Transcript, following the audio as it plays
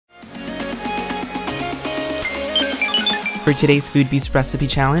For today's Food Beast recipe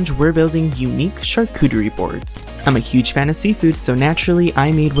challenge, we're building unique charcuterie boards. I'm a huge fan of seafood, so naturally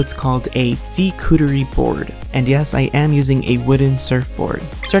I made what's called a Seacuterie Board. And yes, I am using a wooden surfboard.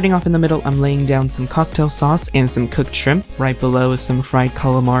 Starting off in the middle, I'm laying down some cocktail sauce and some cooked shrimp. Right below is some fried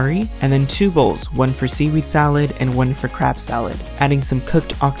calamari, and then 2 bowls, one for seaweed salad and one for crab salad. Adding some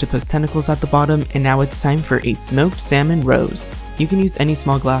cooked octopus tentacles at the bottom, and now it's time for a smoked salmon rose. You can use any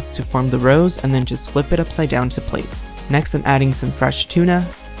small glass to form the rose and then just flip it upside down to place. Next, I'm adding some fresh tuna,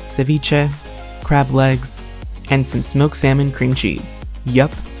 ceviche, crab legs, and some smoked salmon cream cheese.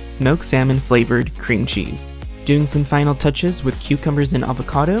 Yup, smoked salmon flavored cream cheese. Doing some final touches with cucumbers and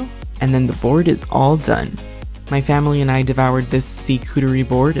avocado, and then the board is all done. My family and I devoured this Seacuterie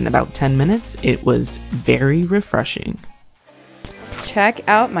board in about 10 minutes. It was very refreshing. Check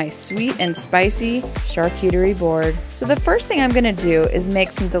out my sweet and spicy charcuterie board. So the first thing I'm gonna do is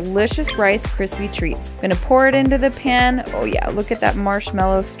make some delicious Rice Krispie treats. I'm gonna pour it into the pan. Oh yeah, look at that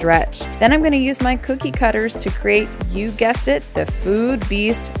marshmallow stretch. Then I'm gonna use my cookie cutters to create, you guessed it, the Food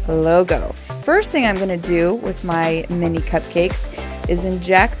Beast logo. First thing I'm gonna do with my mini cupcakes is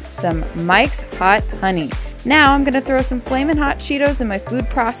inject some Mike's Hot Honey. Now I'm gonna throw some flamin' hot Cheetos in my food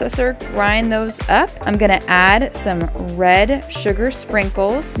processor, grind those up. I'm gonna add some red sugar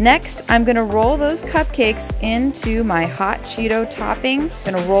sprinkles. Next, I'm gonna roll those cupcakes into my hot Cheeto topping.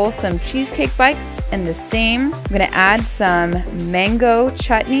 I'm gonna roll some cheesecake bites in the same. I'm gonna add some mango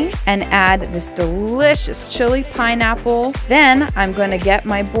chutney and add this delicious chili pineapple. Then I'm gonna get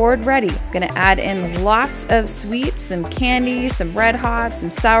my board ready. I'm gonna add in lots of sweets, some candy, some Red Hot,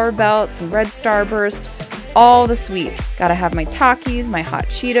 some Sour Belt, some Red Starburst. All the sweets. Gotta have my Takis, my hot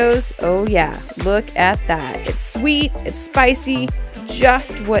Cheetos. Oh yeah, look at that. It's sweet, it's spicy,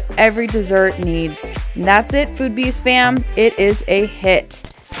 just what every dessert needs. And that's it, Food Beast fam. It is a hit.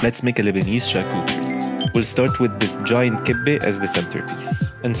 Let's make a Lebanese charcuterie. We'll start with this giant kibbeh as the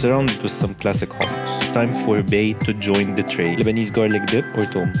centerpiece and surround it with some classic hummus. Time for bay to join the tray. Lebanese garlic dip or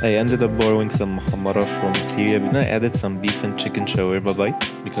tom. I ended up borrowing some muhammara from Syria and I added some beef and chicken shawarma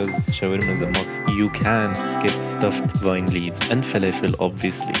bites because shawarma is a must. You can skip stuffed vine leaves and falafel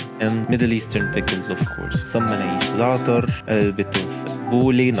obviously, and Middle Eastern pickles of course. Some manaish za'atar, a bit of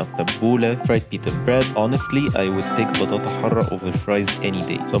boule, not tabbouleh, fried pita bread. Honestly, I would take batata harra over fries any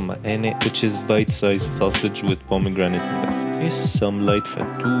day. Some ma'ane, which is bite-sized sausage with pomegranate molasses. Some light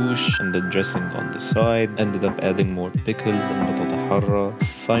fattoush and the dressing on the side. Ended up adding more pickles and batata harra.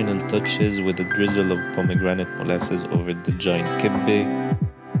 Final touches with a drizzle of pomegranate molasses over the giant kibbeh.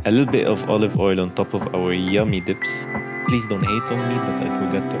 A little bit of olive oil on top of our yummy dips. Please don't hate on me, but I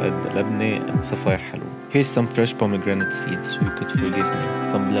forgot to add the labneh and safai halou. Here's some fresh pomegranate seeds, so you could forgive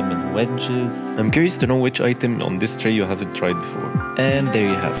me. Some lemon wedges. I'm curious to know which item on this tray you haven't tried before. And there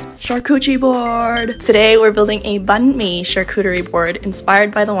you have it. Charcuterie board! Today we're building a Banh Mi Charcuterie Board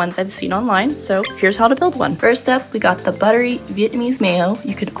inspired by the ones I've seen online, so here's how to build one. First up, we got the buttery Vietnamese mayo.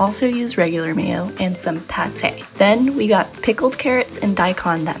 You could also use regular mayo and some pate. Then we got pickled carrots and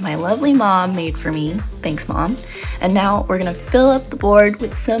daikon that my lovely mom made for me. Thanks, Mom. And now we're gonna fill up the board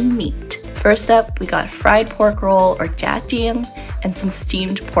with some meat. First up, we got fried pork roll or jat jiang and some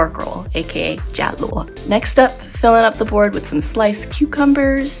steamed pork roll, aka jat luo. Next up, filling up the board with some sliced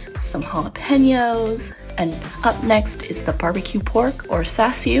cucumbers, some jalapenos, and up next is the barbecue pork or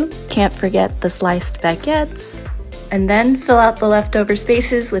sasu. Can't forget the sliced baguettes. And then fill out the leftover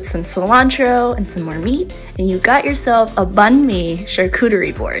spaces with some cilantro and some more meat, and you got yourself a Banh Mi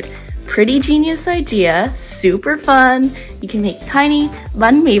charcuterie board. Pretty genius idea, super fun. You can make tiny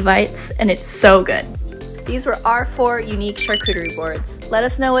banh mi bites and it's so good. These were our 4 unique charcuterie boards. Let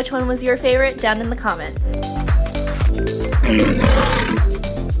us know which one was your favorite down in the comments.